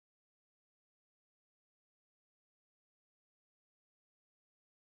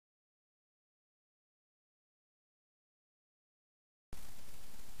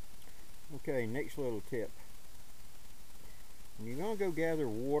Okay, next little tip. When you're going to go gather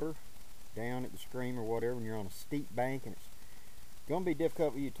water down at the stream or whatever, and you're on a steep bank and it's going to be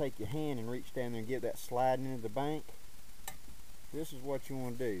difficult for you to take your hand and reach down there and give that slide into the bank, this is what you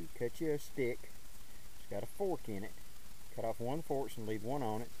want to do. Cut you a stick. It's got a fork in it. Cut off one fork and leave one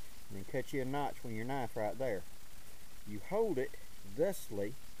on it, and then cut you a notch with your knife right there. You hold it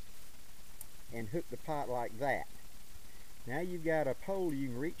thusly and hook the pot like that. Now you've got a pole you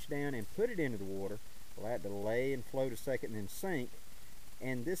can reach down and put it into the water, allow it to lay and float a second and then sink.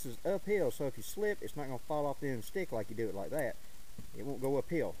 And this is uphill, so if you slip, it's not going to fall off the end of the stick like you do it like that. It won't go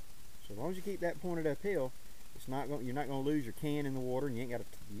uphill. So as long as you keep that pointed uphill, it's not going, you're not going to lose your can in the water, and you ain't got to.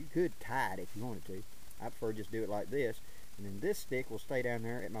 You could tie it if you wanted to. I prefer just do it like this, and then this stick will stay down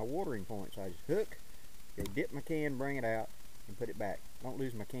there at my watering point. So I just hook, go dip my can, bring it out, and put it back. Don't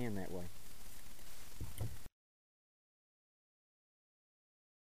lose my can that way.